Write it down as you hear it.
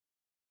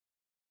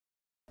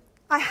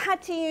I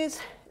had to use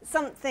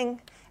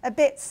something a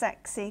bit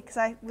sexy because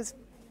I was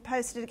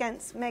posted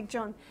against Meg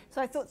John.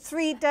 So I thought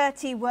 3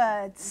 dirty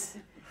words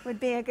would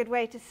be a good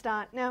way to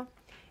start. Now,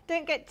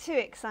 don't get too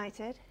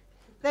excited.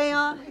 They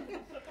are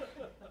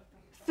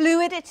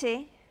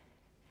fluidity,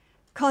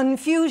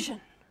 confusion,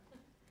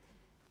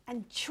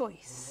 and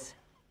choice.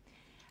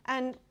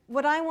 And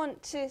what I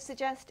want to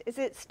suggest is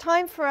it's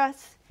time for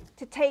us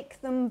to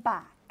take them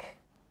back.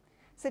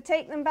 So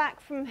take them back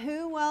from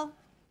who? Well,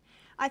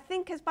 I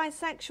think as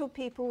bisexual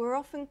people, we're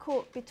often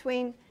caught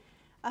between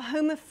a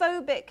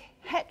homophobic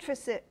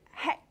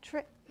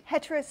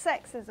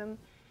heterosexism,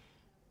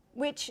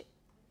 which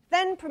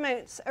then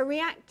promotes a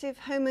reactive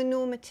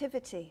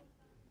homonormativity.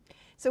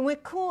 So we're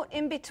caught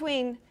in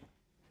between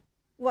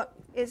what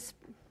is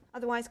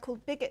otherwise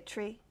called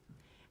bigotry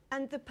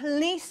and the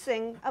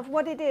policing of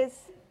what it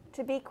is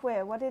to be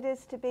queer, what it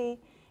is to be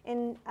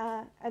in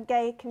a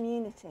gay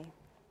community.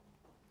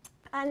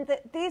 And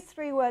that these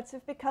 3 words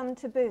have become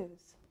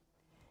taboos.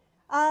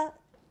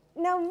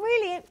 Now,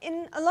 really,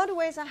 in a lot of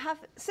ways, I have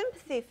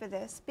sympathy for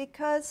this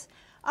because,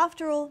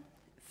 after all,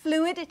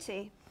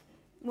 fluidity,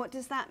 what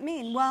does that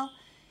mean? Well,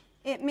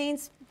 it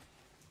means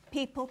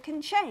people can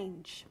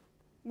change.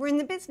 We're in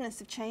the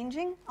business of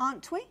changing,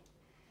 aren't we?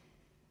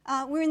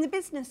 We're in the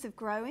business of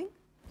growing.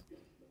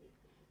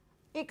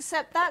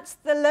 Except that's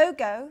the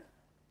logo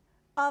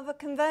of a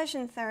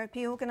conversion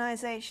therapy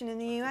organization in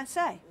the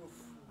USA.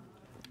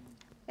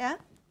 Yeah?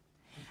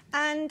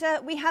 And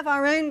we have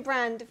our own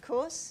brand, of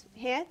course,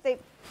 here. They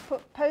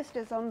put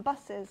posters on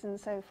buses and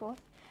so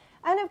forth.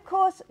 And, of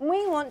course,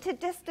 we want to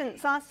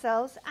distance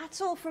ourselves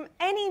at all from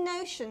any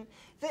notion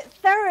that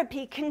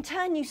therapy can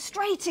turn you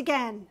straight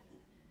again.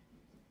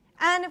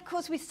 And, of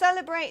course, we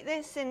celebrate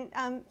this in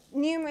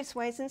numerous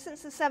ways. And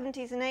since the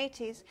 70s and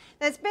 80s,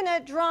 there's been a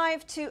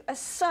drive to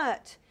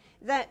assert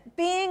that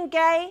being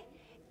gay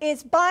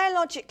is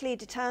biologically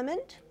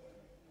determined.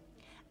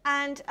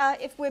 And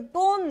if we're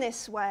born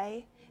this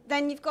way,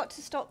 then you've got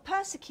to stop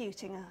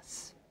persecuting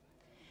us.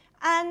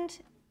 And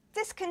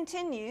this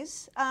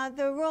continues.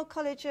 The Royal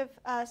College of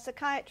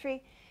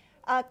Psychiatry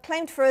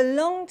claimed for a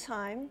long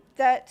time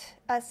that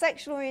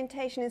sexual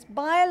orientation is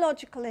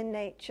biological in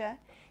nature,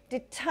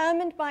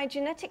 determined by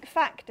genetic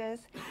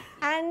factors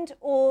and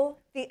or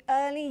the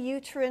early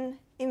uterine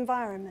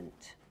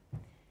environment.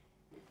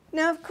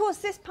 Now, of course,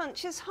 this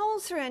punches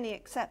holes through any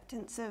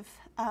acceptance of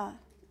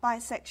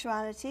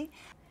bisexuality.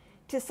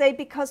 To say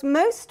because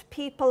most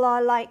people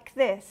are like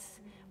this,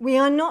 we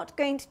are not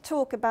going to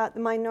talk about the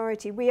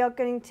minority. We are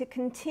going to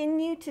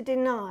continue to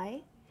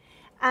deny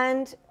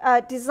and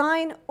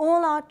design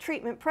all our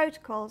treatment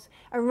protocols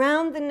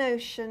around the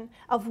notion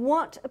of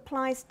what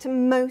applies to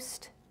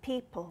most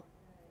people.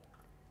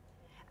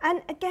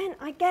 And again,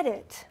 I get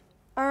it,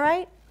 all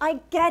right? I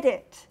get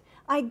it.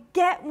 I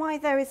get why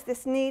there is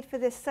this need for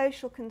this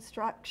social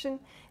construction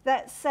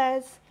that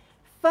says,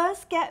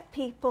 first get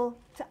people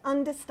to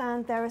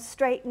understand there are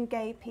straight and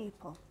gay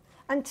people.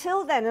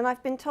 Until then, and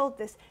I've been told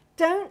this,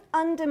 don't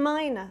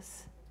undermine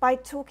us by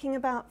talking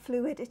about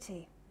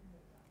fluidity.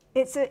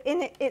 It's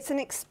an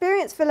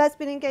experience for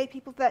lesbian and gay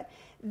people that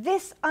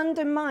this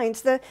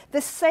undermines the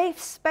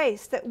safe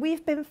space that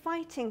we've been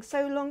fighting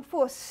so long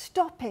for.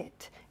 Stop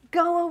it.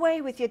 Go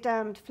away with your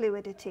damned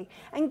fluidity.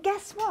 And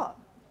guess what?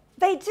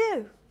 They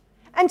do.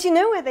 And do you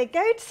know where they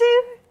go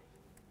to?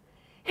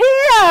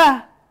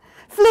 Here!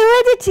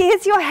 Fluidity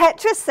is your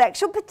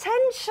heterosexual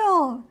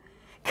potential.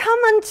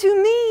 Come unto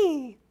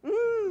me.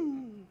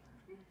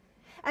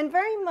 And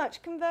very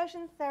much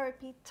conversion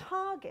therapy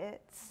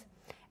targets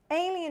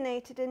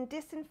alienated and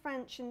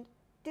disenfranchised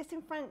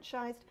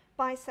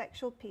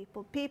bisexual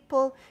people,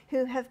 people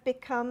who have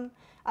become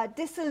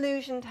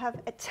disillusioned, have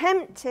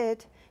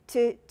attempted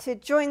to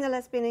join the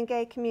lesbian and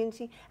gay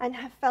community and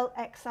have felt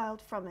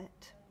exiled from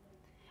it,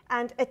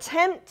 and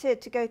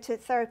attempted to go to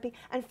therapy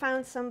and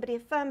found somebody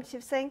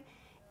affirmative saying,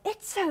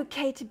 it's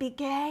okay to be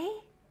gay.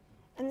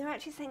 And they're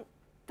actually saying,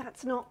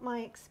 that's not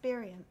my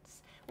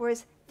experience.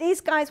 Whereas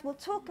these guys will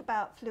talk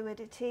about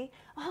fluidity.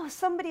 Oh,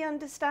 somebody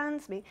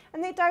understands me.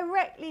 And they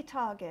directly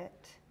target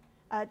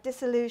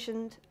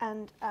disillusioned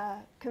and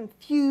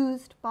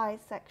confused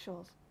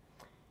bisexuals.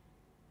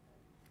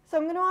 So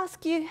I'm going to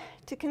ask you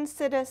to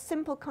consider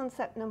simple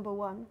concept number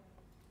 1.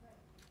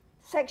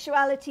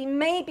 Sexuality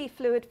may be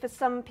fluid for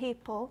some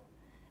people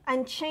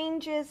and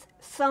changes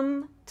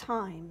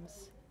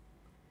sometimes.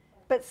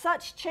 But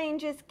such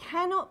changes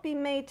cannot be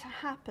made to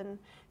happen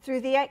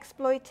through the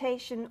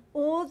exploitation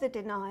or the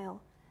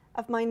denial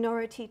of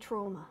minority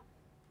trauma.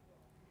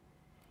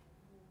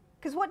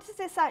 Because what does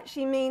this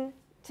actually mean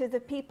to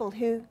the people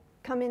who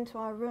come into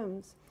our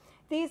rooms?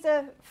 These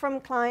are from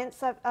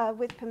clients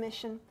with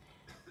permission.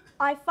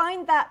 I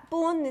find that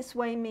born this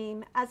way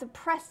meme as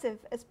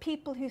oppressive as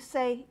people who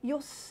say,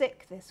 you're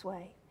sick this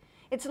way.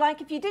 It's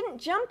like if you didn't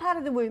jump out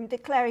of the womb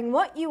declaring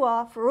what you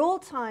are for all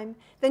time,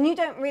 then you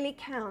don't really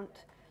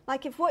count.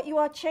 Like if what you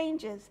are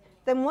changes,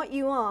 then what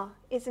you are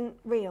isn't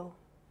real.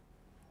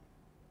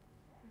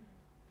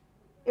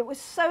 It was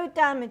so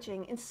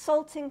damaging,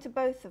 insulting to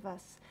both of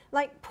us.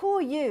 Like,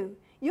 poor you.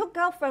 Your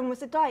girlfriend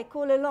was a dyke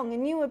all along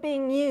and you were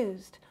being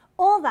used.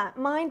 All that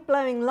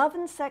mind-blowing love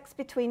and sex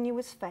between you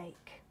was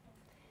fake.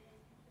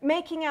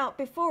 Making out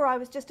before I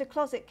was just a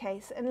closet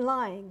case and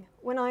lying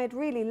when I had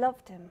really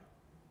loved him.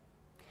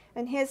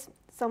 And here's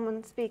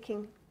someone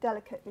speaking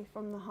delicately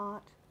from the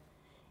heart.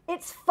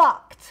 It's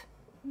fucked.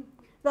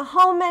 The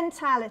whole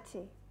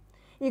mentality.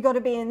 You've got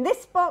to be in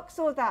this box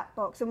or that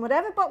box, and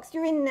whatever box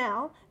you're in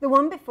now, the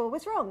one before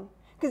was wrong.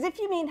 Because if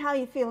you mean how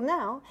you feel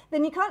now,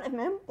 then you can't have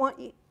meant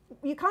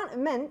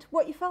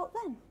what you felt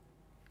then.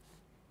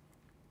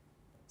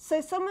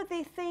 So some of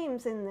the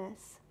themes in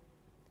this,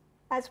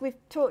 as we've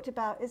talked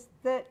about, is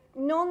that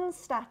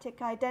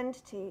non-static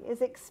identity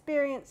is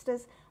experienced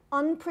as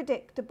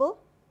unpredictable,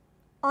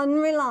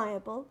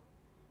 unreliable,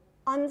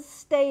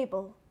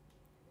 unstable,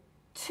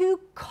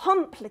 too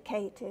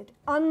complicated,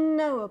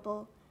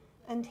 unknowable,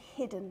 and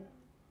hidden.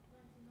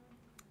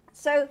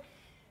 So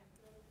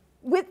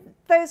with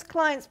those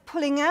clients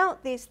pulling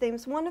out these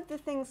themes, one of the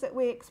things that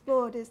we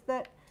explored is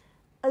that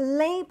a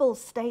label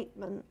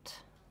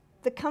statement,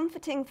 the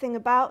comforting thing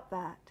about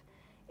that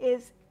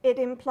is it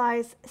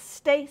implies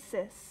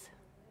stasis,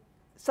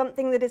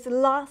 something that is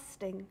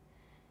lasting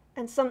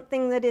and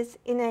something that is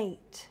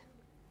innate.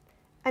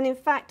 And in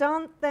fact,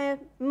 aren't there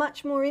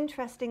much more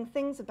interesting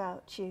things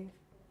about you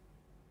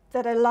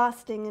that are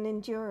lasting and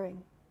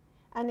enduring,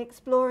 and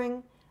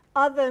exploring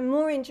other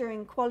more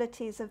enduring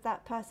qualities of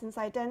that person's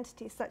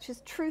identity, such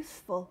as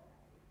truthful,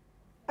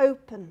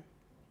 open,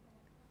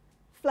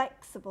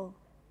 flexible,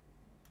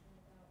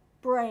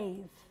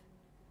 brave,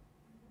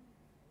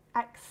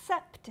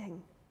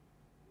 accepting,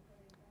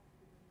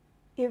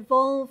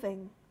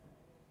 evolving,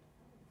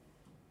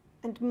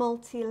 and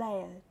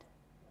multi-layered.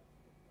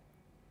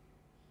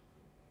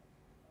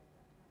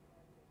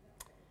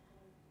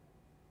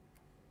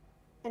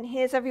 And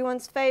here's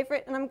everyone's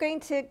favorite, and I'm going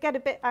to get a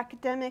bit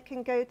academic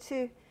and go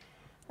to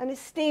an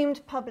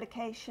esteemed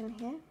publication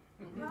here.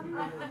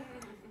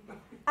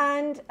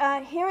 And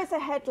here is a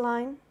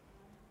headline.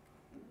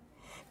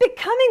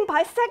 Becoming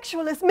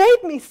bisexual has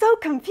made me so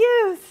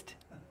confused.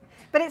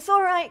 But it's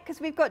all right,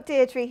 because we've got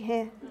Deirdre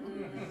here.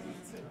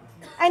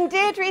 And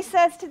Deirdre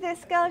says to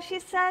this girl, she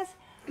says,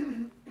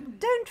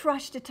 don't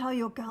rush to tell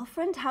your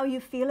girlfriend how you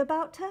feel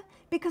about her,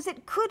 because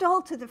it could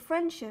alter the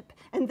friendship,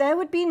 and there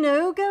would be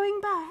no going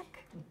back.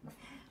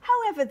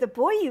 However, the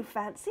boy you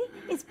fancy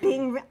is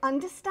being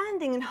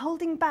understanding and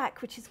holding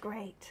back, which is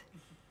great.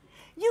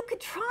 You could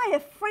try a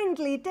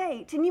friendly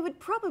date, and you would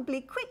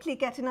probably quickly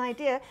get an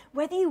idea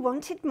whether you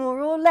wanted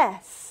more or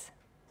less.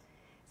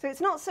 So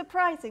it's not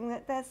surprising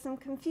that there's some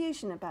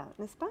confusion about,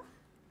 n'est-ce pas?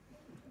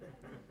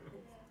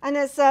 And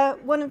as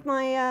one of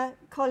my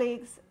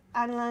colleagues,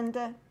 Anne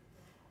Lander,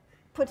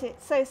 put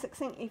it so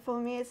succinctly for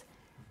me, is,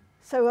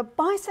 so a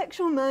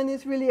bisexual man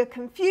is really a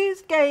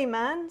confused gay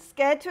man,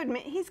 scared to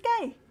admit he's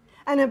gay.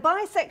 And a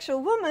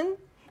bisexual woman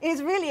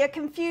is really a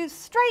confused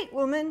straight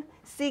woman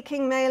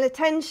seeking male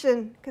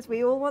attention, because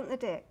we all want the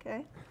dick,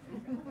 eh?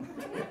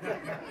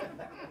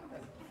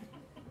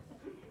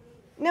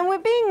 Now we're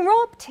being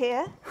robbed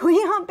here.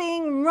 We are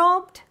being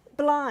robbed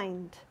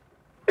blind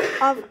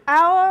of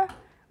our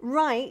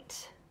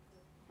right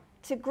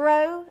to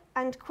grow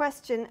and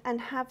question and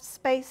have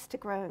space to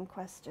grow and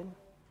question.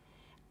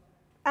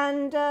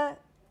 And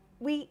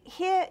we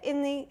hear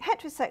in the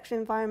heterosexual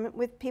environment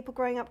with people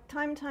growing up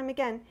time and time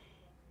again,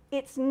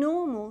 it's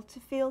normal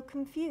to feel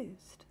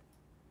confused.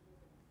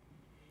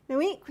 Now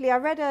equally, I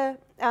read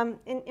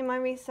in my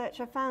research,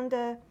 I found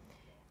a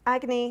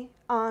agony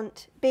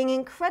aunt being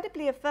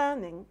incredibly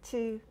affirming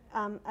to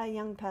a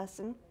young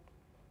person.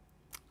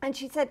 And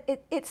she said,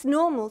 it's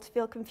normal to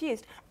feel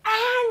confused.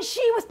 And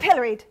she was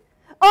pilloried.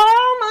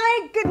 Oh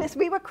my goodness,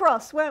 we were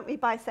cross, weren't we,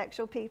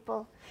 bisexual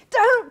people?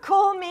 Don't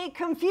call me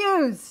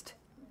confused.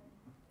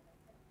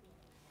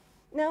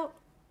 Now,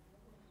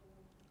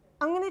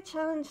 I'm going to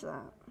challenge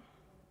that.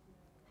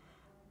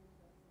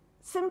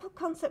 Simple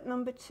concept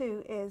number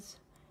 2 is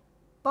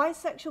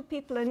bisexual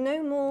people are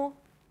no more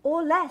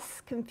or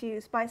less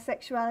confused by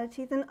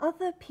sexuality than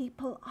other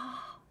people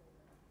are.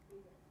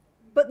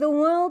 But the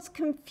world's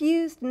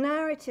confused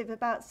narrative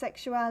about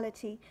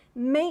sexuality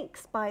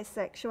makes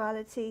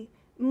bisexuality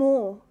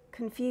more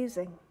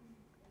confusing.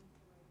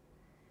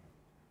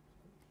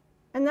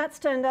 And that's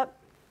turned up,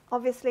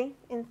 obviously,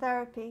 in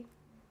therapy.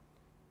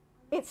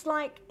 It's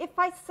like if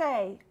I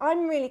say,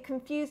 I'm really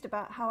confused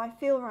about how I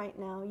feel right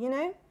now, you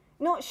know,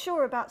 not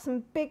sure about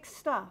some big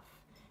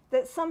stuff,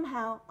 that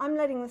somehow I'm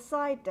letting the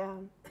side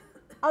down.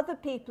 Other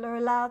people are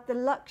allowed the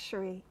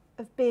luxury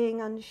of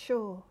being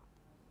unsure.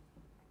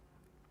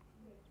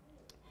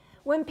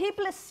 When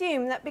people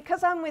assume that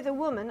because I'm with a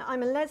woman,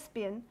 I'm a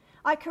lesbian,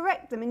 I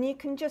correct them and you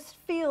can just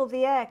feel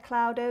the air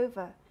cloud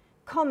over.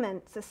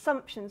 Comments,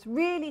 assumptions,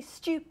 really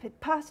stupid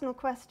personal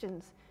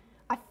questions.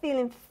 I feel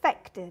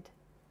infected.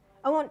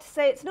 I want to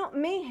say it's not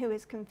me who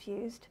is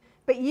confused,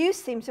 but you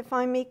seem to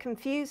find me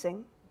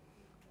confusing.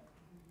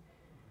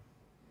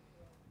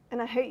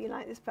 And I hope you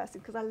like this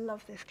person because I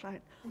love this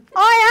client.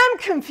 I am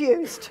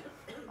confused.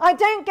 I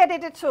don't get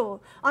it at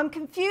all. I'm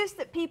confused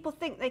that people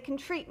think they can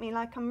treat me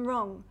like I'm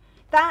wrong.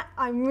 That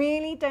I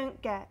really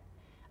don't get.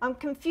 I'm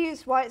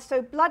confused why it's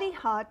so bloody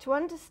hard to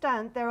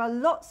understand there are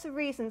lots of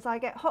reasons I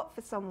get hot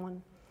for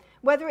someone.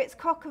 Whether it's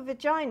cock or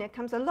vagina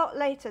comes a lot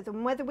later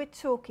than whether we're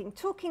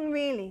talking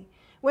really,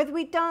 whether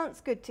we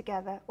dance good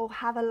together or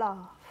have a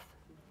laugh.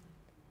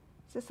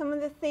 So some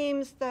of the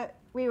themes that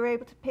we were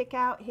able to pick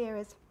out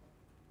here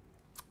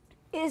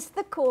is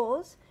the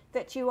cause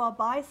that you are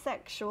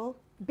bisexual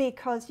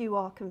because you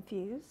are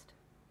confused?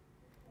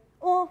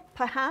 Or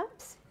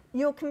perhaps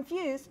you're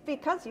confused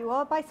because you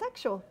are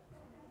bisexual.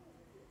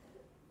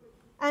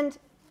 And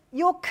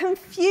you're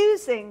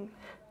confusing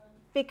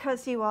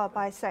because you are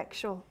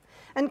bisexual.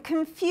 And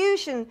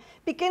confusion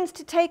begins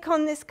to take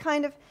on this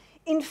kind of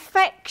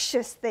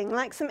infectious thing,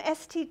 like some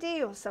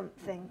STD or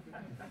something.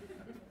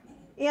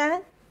 Yeah?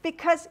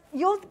 Because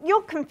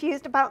you're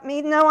confused about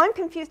me. No, I'm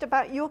confused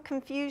about your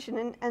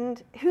confusion.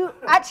 And who...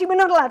 Actually, we're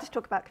not allowed to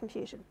talk about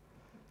confusion.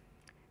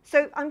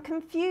 So I'm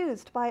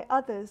confused by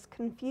others'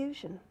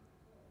 confusion.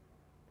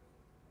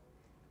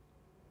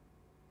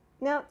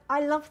 Now,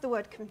 I love the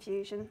word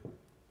confusion.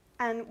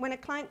 And when a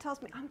client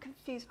tells me, I'm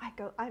confused, I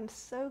go, I'm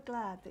so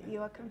glad that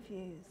you are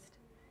confused.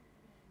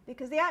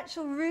 Because the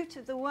actual root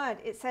of the word,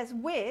 it says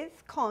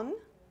with,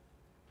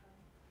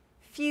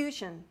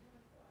 fusion,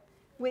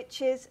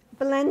 which is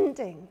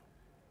blending,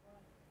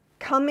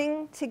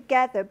 coming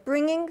together,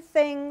 bringing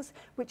things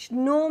which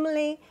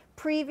normally,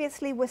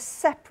 previously were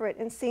separate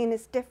and seen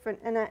as different,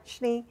 and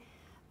actually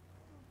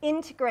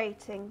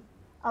integrating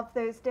of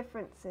those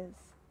differences.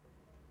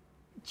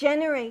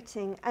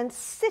 Generating and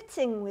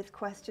sitting with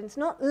questions,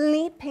 not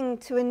leaping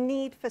to a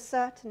need for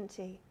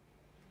certainty.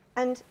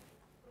 And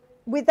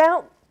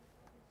without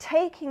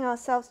taking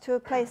ourselves to a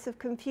place of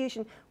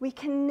confusion, we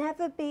can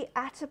never be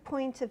at a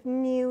point of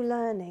new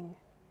learning.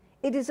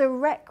 It is a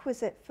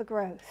requisite for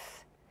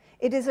growth.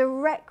 It is a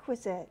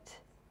requisite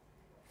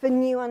for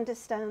new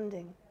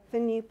understanding, for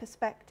new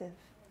perspective.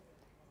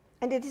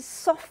 And it is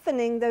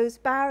softening those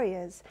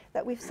barriers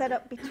that we've set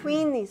up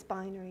between these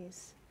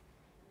binaries.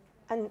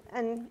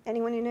 And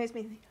anyone who knows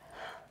me,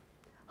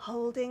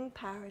 holding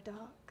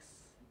paradox.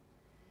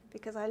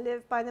 Because I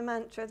live by the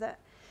mantra that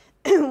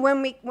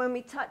when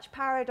we touch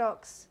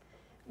paradox,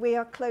 we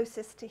are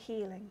closest to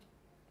healing.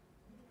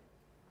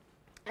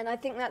 And I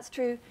think that's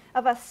true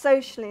of us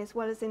socially as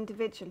well as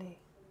individually.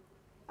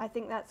 I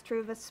think that's true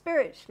of us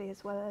spiritually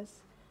as well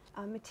as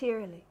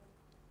materially.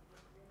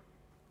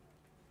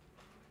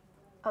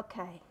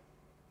 Okay.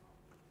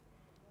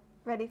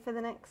 Ready for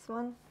the next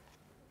one?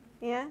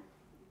 Yeah?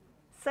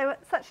 So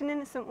it's such an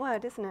innocent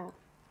word, isn't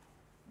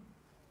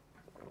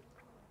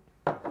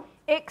it?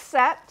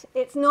 Except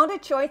it's not a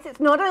choice, it's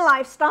not a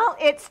lifestyle,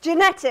 it's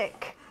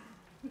genetic.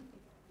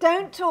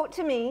 Don't talk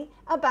to me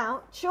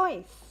about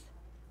choice.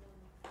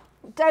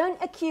 Don't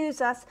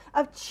accuse us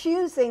of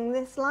choosing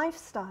this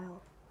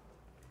lifestyle.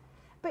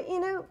 But you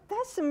know,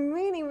 there's some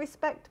really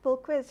respectable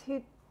quiz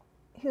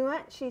who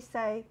actually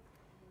say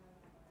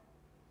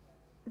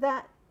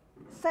that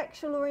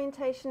sexual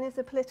orientation is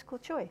a political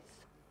choice.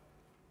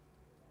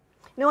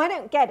 No, I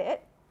don't get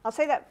it. I'll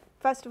say that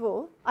first of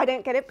all. I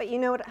don't get it, but you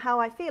know how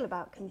I feel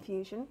about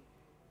confusion.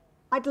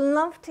 I'd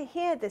love to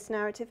hear this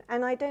narrative,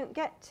 and I don't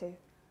get to,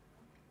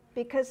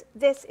 because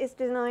this is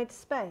denied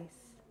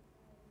space.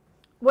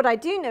 What I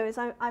do know is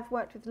I've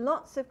worked with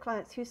lots of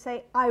clients who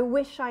say, I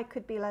wish I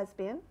could be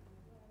lesbian,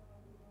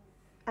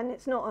 and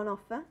it's not on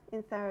offer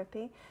in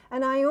therapy.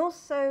 And I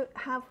also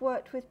have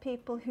worked with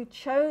people who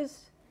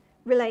chose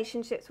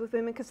relationships with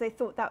women because they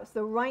thought that was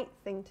the right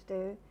thing to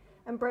do,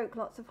 and broke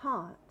lots of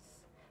hearts.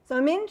 So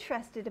I'm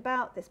interested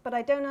about this, but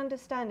I don't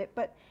understand it.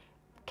 But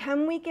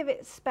can we give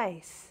it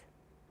space?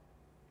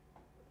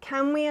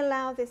 Can we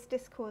allow this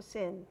discourse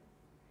in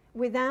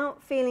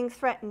without feeling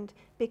threatened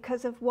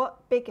because of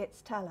what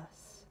bigots tell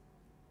us?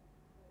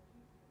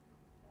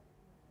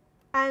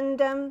 And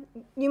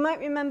you might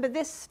remember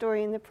this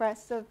story in the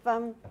press of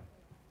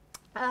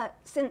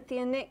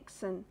Cynthia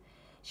Nixon.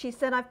 She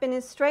said, I've been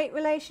in straight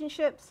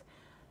relationships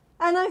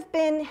and I've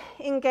been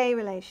in gay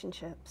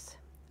relationships.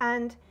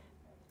 And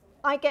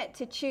I get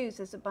to choose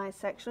as a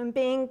bisexual, and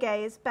being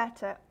gay is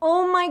better.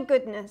 Oh my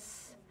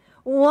goodness,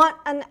 what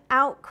an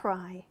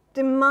outcry.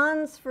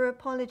 Demands for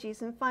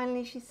apologies. And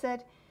finally she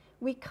said,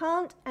 we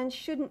can't and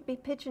shouldn't be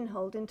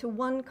pigeonholed into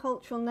one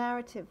cultural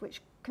narrative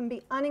which can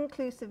be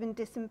uninclusive and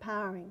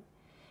disempowering.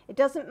 It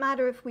doesn't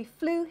matter if we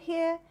flew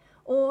here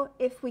or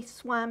if we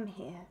swam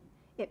here.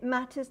 It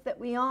matters that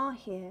we are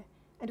here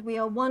and we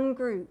are one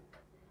group.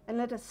 And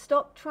let us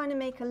stop trying to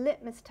make a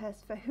litmus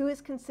test for who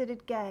is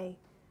considered gay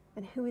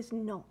and who is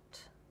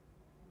not.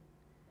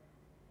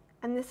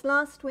 And this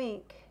last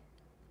week,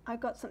 I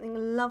got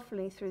something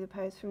lovely through the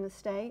post from the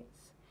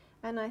States,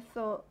 and I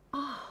thought,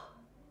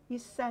 you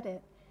said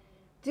it.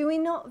 Do we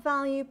not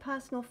value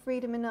personal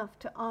freedom enough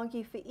to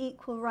argue for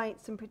equal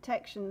rights and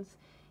protections,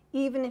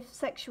 even if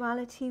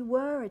sexuality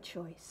were a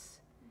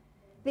choice?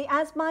 The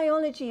as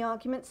biology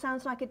argument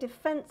sounds like a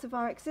defense of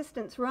our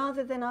existence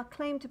rather than our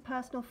claim to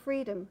personal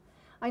freedom.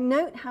 I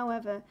note,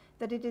 however,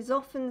 that it is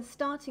often the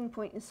starting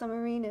point in some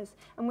arenas,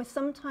 and we're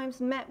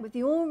sometimes met with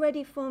the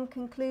already formed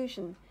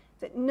conclusion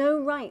that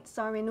no rights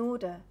are in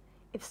order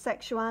if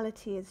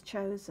sexuality is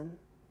chosen.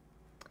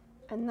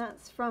 And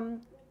that's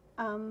from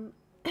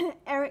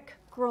Eric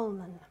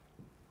Grolman,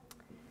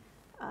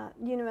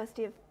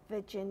 University of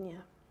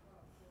Virginia.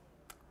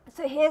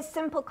 So here's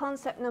simple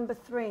concept number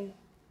 3.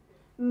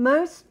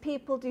 Most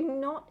people do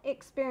not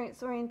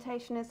experience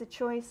orientation as a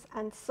choice,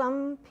 and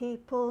some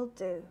people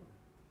do.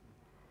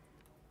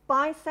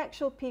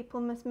 Bisexual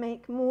people must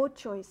make more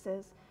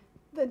choices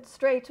than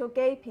straight or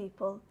gay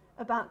people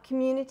about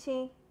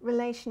community,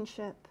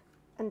 relationship,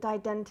 and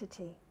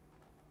identity.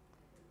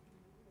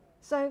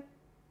 So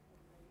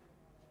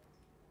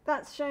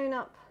that's shown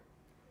up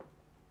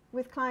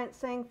with clients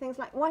saying things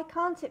like, why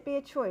can't it be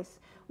a choice?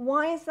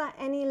 Why is that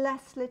any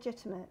less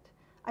legitimate?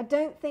 I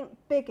don't think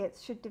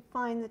bigots should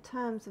define the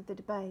terms of the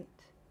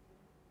debate.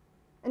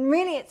 And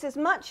really, it's as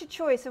much a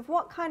choice of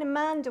what kind of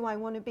man do I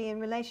want to be in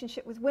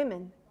relationship with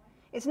women.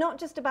 It's not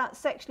just about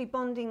sexually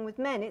bonding with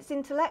men, it's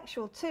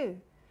intellectual too.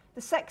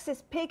 The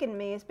sexist pig in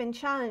me has been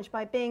challenged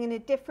by being in a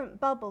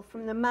different bubble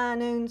from the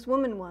man owns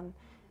woman one.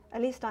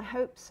 At least I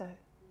hope so.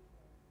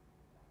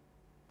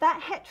 That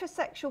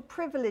heterosexual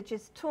privilege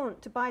is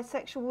taunt to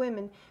bisexual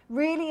women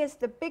really is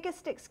the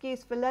biggest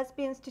excuse for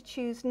lesbians to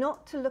choose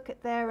not to look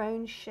at their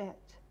own shit.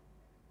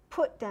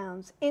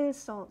 Put-downs,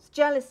 insults,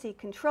 jealousy,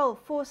 control,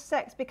 forced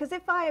sex, because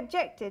if I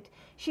objected,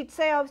 she'd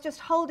say I was just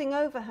holding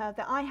over her,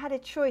 that I had a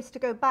choice to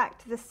go back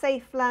to the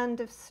safe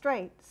land of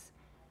straights,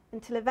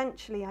 until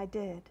eventually I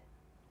did.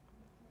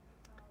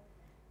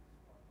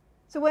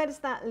 So where does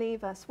that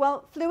leave us?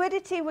 Well,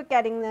 fluidity, we're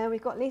getting there.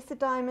 We've got Lisa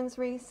Diamond's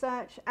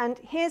research, and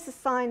here's a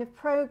sign of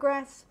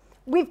progress.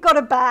 We've got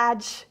a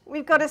badge.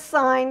 We've got a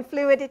sign,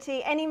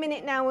 fluidity. Any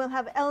minute now we'll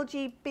have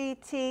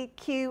LGBTQIAKF.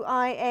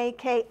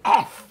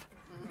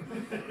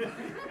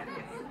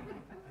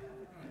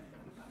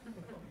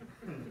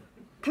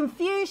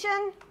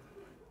 Confusion,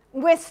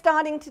 we're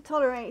starting to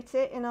tolerate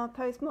it in our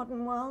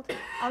postmodern world.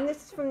 And this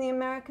is from the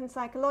American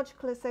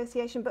Psychological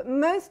Association, but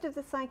most of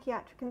the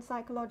psychiatric and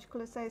psychological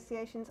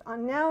associations are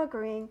now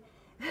agreeing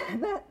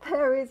that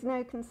there is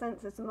no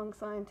consensus among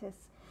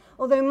scientists.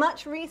 Although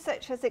much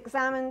research has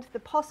examined the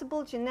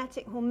possible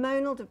genetic,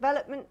 hormonal,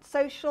 development,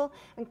 social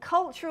and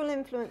cultural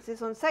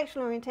influences on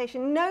sexual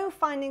orientation, no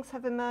findings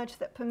have emerged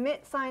that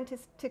permit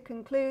scientists to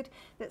conclude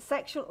that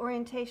sexual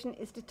orientation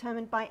is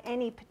determined by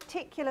any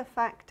particular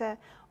factor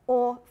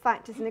or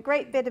factors. And a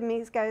great bit of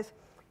me goes,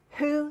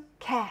 who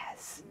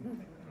cares?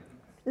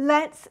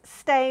 Let's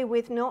stay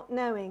with not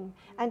knowing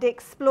and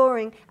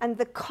exploring and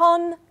the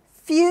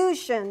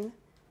confusion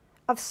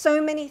of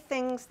so many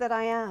things that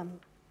I am.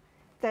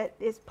 That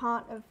is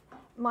part of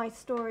my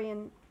story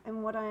and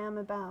what I am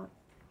about.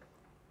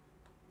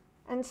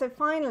 And so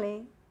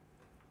finally,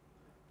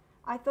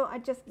 I thought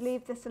I'd just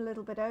leave this a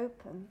little bit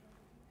open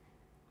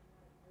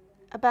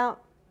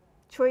about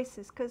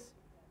choices, because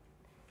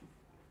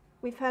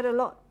we've heard a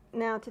lot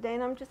now today,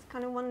 and I'm just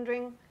kind of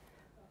wondering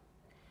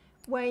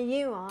where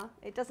you are.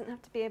 It doesn't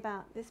have to be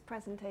about this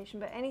presentation,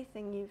 but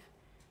anything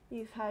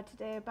you've heard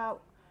today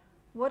about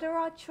what are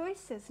our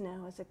choices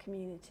now as a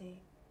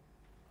community?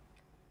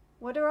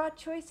 What are our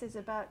choices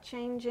about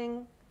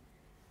changing?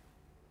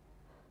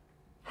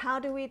 How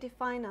do we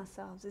define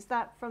ourselves? Is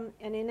that from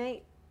an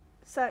innate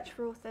search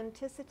for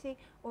authenticity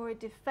or a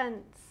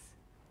defense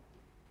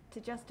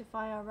to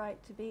justify our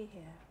right to be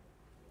here?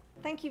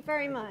 Thank you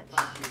very much.